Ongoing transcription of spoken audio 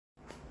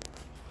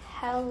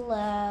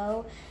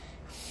hello.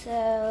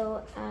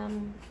 So,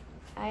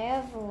 I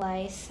have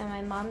lice, and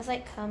my mom's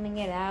like combing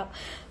it out.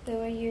 We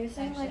were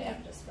using Actually,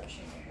 I'm just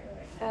brushing your hair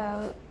right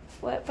now.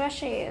 What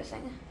brush are you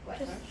using? Wet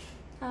Just, brush.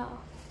 oh.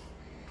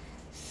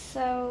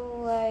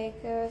 So,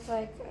 like, there was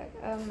like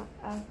a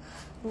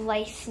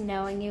lice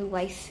knowing you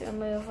lice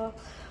removal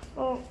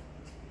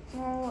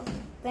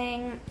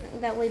thing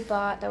that we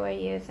bought that we're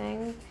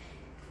using.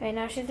 Right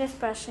now she's just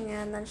brushing it,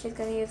 and then she's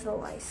gonna use the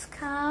lice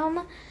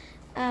comb.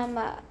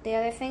 The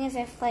other thing is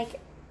if like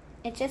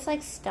it just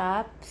like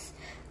stops.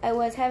 I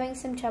was having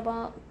some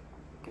trouble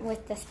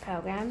with this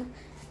program,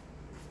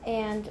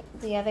 and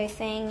the other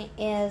thing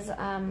is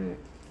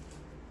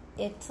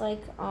it's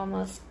like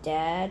almost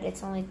dead.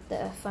 It's only,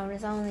 the phone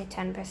is only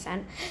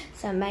 10%,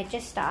 so it might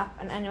just stop.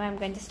 And anyway, I'm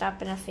going to stop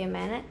in a few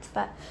minutes.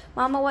 But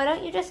Mama, why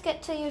don't you just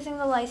get to using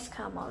the lice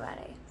comb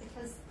already?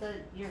 Because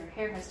your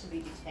hair has to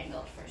be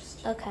detangled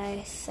first.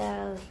 Okay,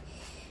 so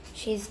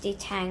she's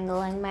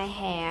detangling my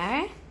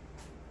hair.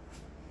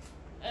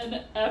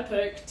 An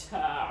epic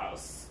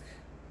task.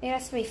 It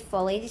has to be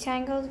fully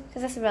detangled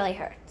because this really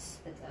hurts.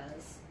 It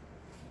does.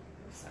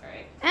 I'm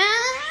sorry.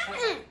 Ah!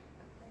 Okay.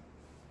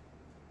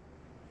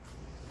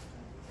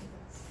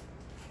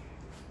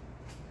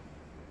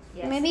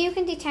 Yes. Maybe you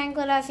can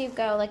detangle it as you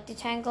go, like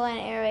detangle an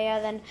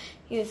area, then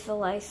use the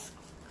lice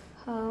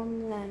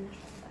comb, then.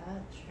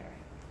 Sure.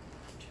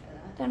 Try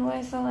that. Then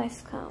where's the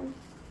lice comb?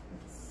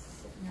 It's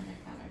sitting on the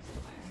counter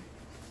somewhere.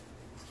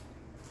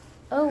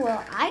 Oh,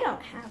 well, I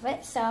don't have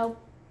it, so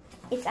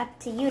it's up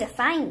to you to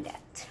find it.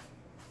 It's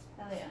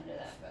probably under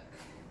that book.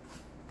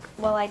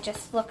 Well, I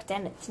just looked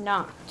and it's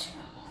not.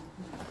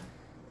 Oh.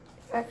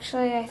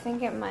 Actually, I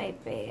think it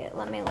might be.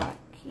 Let me look.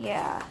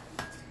 Yeah.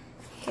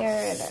 Here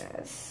it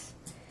is.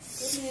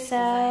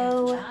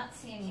 So,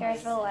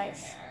 here's the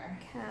lice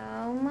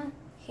comb.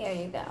 Here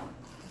you go.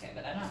 Okay,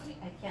 but I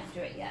can't do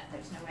it yet.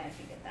 There's no way I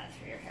could get that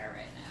through your hair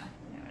right now.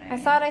 You know what I mean?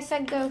 I thought I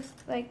said go,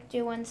 like,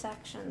 do one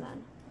section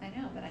then. I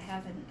know, but I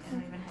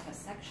don't even have a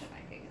section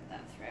I could get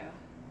that through.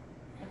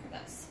 Look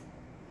at this.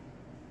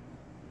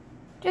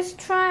 Just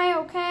try,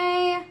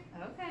 okay?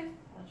 Okay,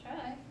 I'll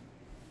try.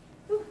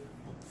 Whew.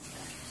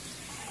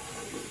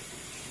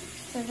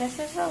 So this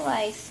is the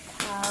lice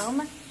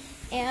comb,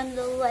 and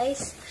the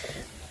lice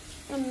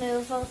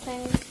removal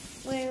thing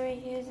we were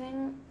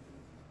using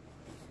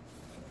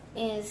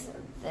is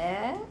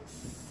this.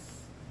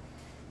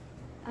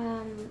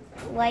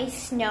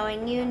 Lice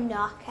Knowing You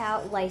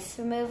Knockout Lice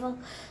Removal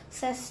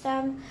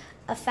System.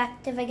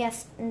 Effective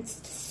against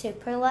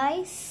super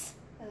lice.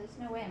 Oh, there's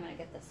no way I'm going to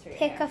get this through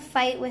Pick your hair. a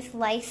fight with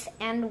lice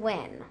and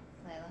win.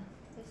 Layla,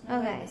 there's no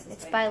way Okay, this is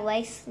it's going by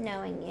Lice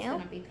Knowing It's You.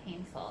 going to be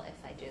painful if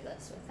I do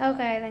this with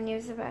Okay, then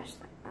use the brush.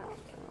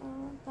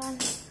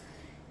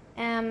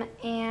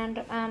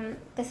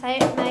 This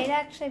might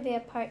actually be a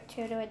part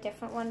 2 to a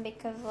different one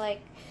because,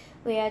 like,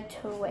 we had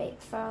to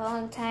wait for a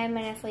long time,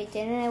 and if we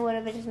didn't, I would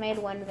have just made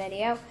one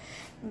video.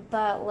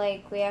 But,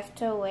 like, we have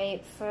to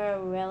wait for a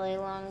really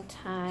long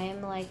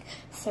time, like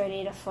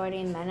 30 to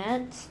 40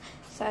 minutes.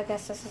 So I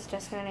guess this is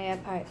just going to be a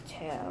part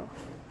 2.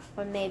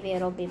 Or maybe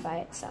it'll be by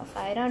itself.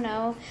 I don't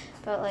know.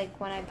 But, like,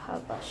 when I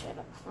publish it,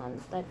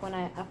 when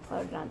I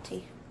upload it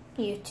onto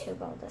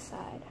YouTube, I'll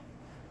decide.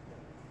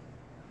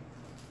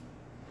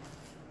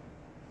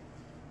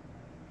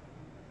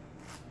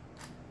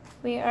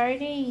 We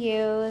already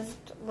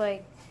used,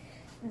 like,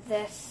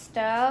 this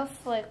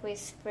stuff. Like, we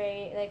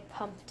sprayed, like,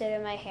 pumped it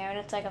in my hair, and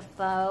it's like a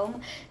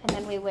foam. And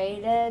then we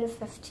waited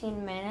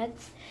 15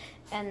 minutes,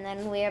 and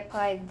then we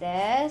applied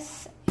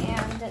this,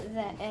 and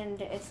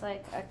it's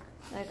like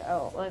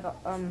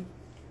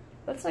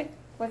it's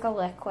like a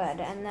liquid.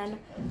 And then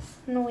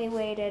we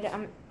waited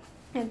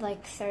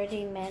like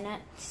 30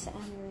 minutes,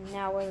 and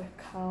now we're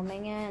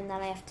combing it, and then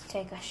I have to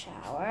take a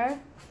shower.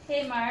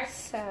 Hey, Mark.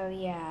 So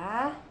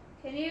yeah.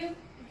 Can you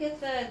get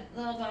the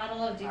little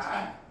bottle of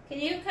detangler? Can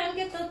you come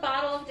get the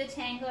bottle of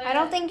detangler? I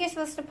don't think you're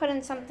supposed to put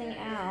in something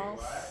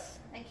else.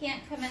 I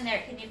can't come in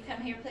there. Can you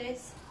come here,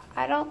 please?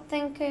 I don't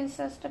think you're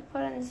supposed to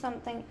put in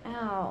something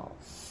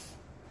else.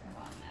 It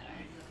won't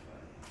matter.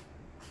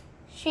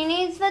 She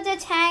needs the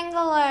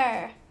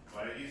detangler.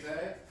 What did you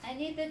say? I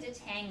need the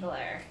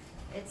detangler.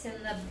 It's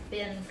in the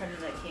bin from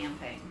the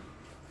camping.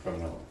 From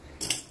the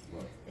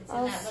what? It's in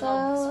that little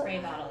Also, spray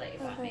bottle that you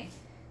bought me.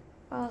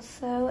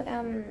 Also,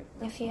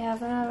 if you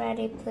haven't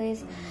already,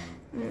 please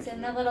It's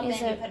in the little bin.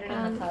 You put it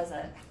in the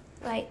closet.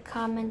 like,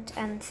 comment,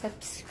 and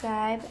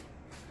subscribe.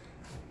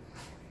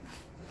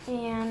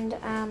 And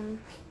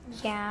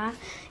yeah,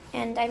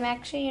 and I'm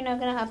actually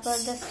gonna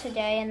upload this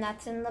today, and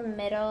that's in the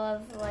middle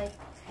of like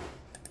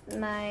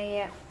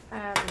my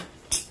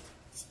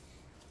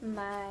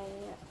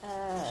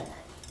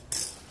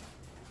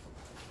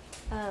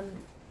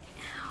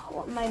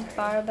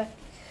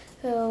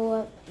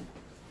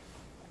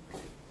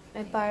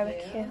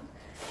barbecue.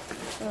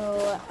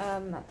 So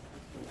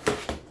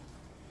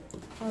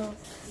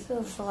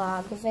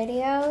vlog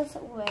videos,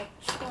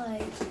 which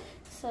like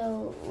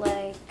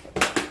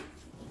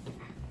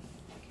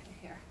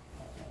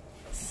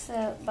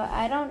So, but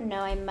I don't know.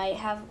 I might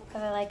have,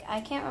 because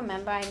I can't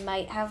remember. I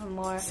might have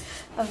more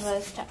of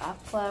those to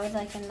upload,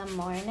 like, in the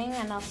morning,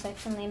 and I'll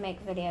certainly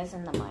make videos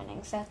in the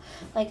morning. So,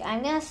 like,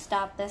 I'm going to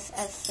stop this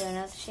as soon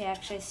as she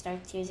actually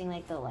starts using,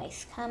 like, the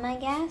lice comb, I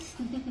guess.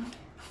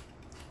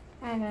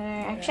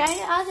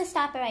 Actually, I'll just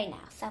stop it right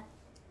now. So,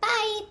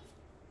 bye!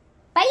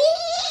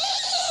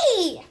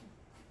 Bye!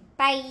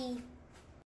 Bye!